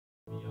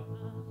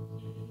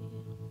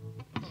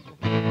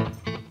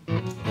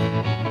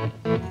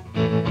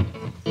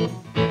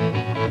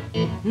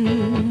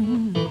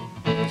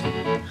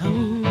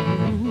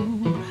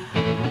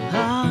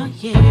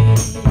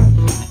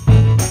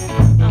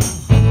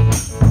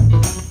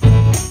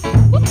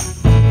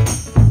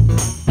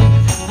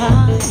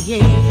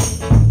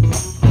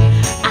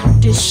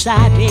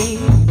decided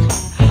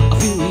a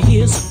few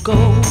years ago,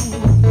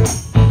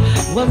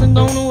 wasn't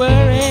gonna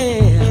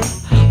worry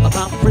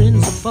about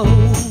friends or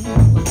foes.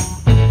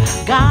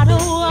 Gotta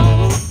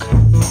walk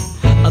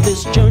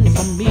this journey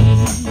for me.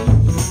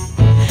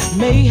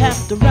 May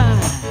have to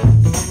ride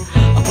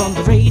upon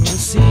the raging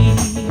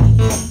seas,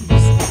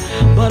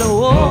 but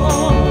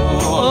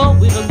oh,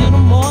 with a little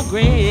more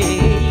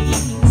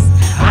grace,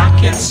 I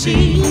can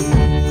see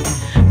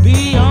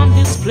beyond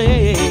this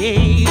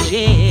place.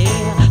 Yeah,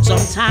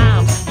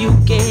 sometimes you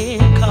get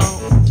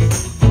caught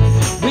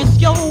with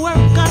your work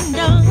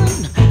undone,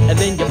 and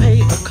then you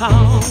pay the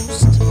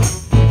cost.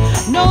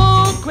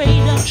 No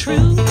greater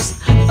truths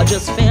are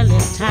just failing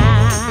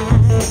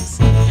times.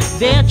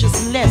 They're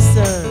just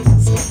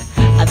lessons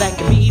that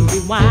can be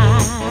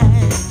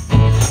rewind.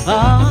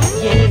 Oh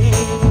yeah,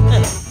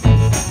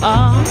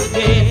 oh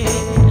yeah.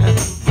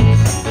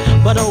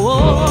 But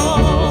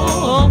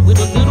oh, with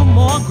a little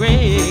more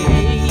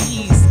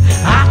grace,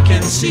 I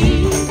can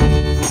see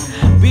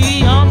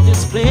beyond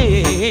this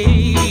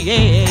place.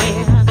 Yeah.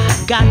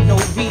 Got no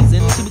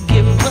reason to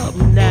give up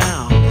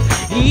now,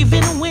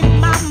 even when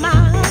my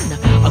mind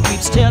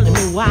keeps telling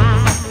me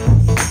why.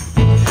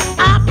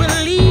 I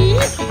believe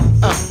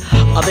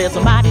there's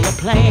a mightier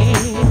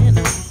plan.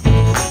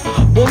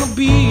 Wanna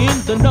be in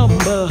the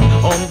number,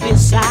 on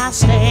this I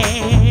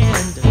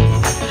stand.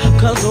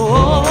 Cause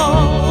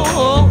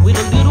oh, with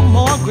a little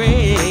more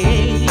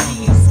grace,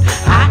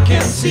 I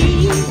can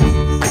see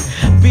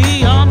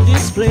beyond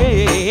this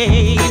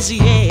place.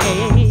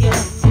 Yeah,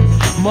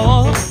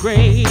 more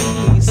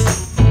grace.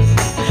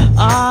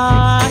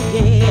 Ah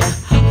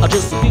yeah,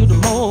 just a little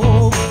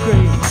more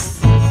grace.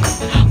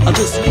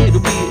 Just a little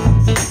bit.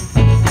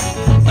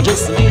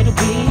 Just a little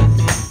bit.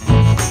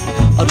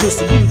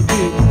 Just a little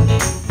bit.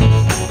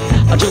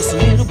 Just a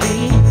little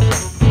bit.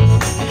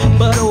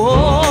 But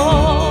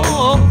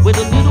oh, with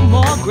a little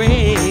more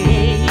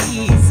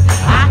grace,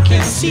 I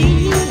can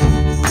see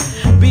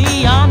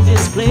beyond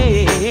this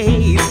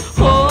place.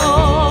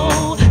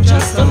 Oh,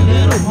 just a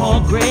little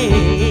more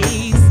grace.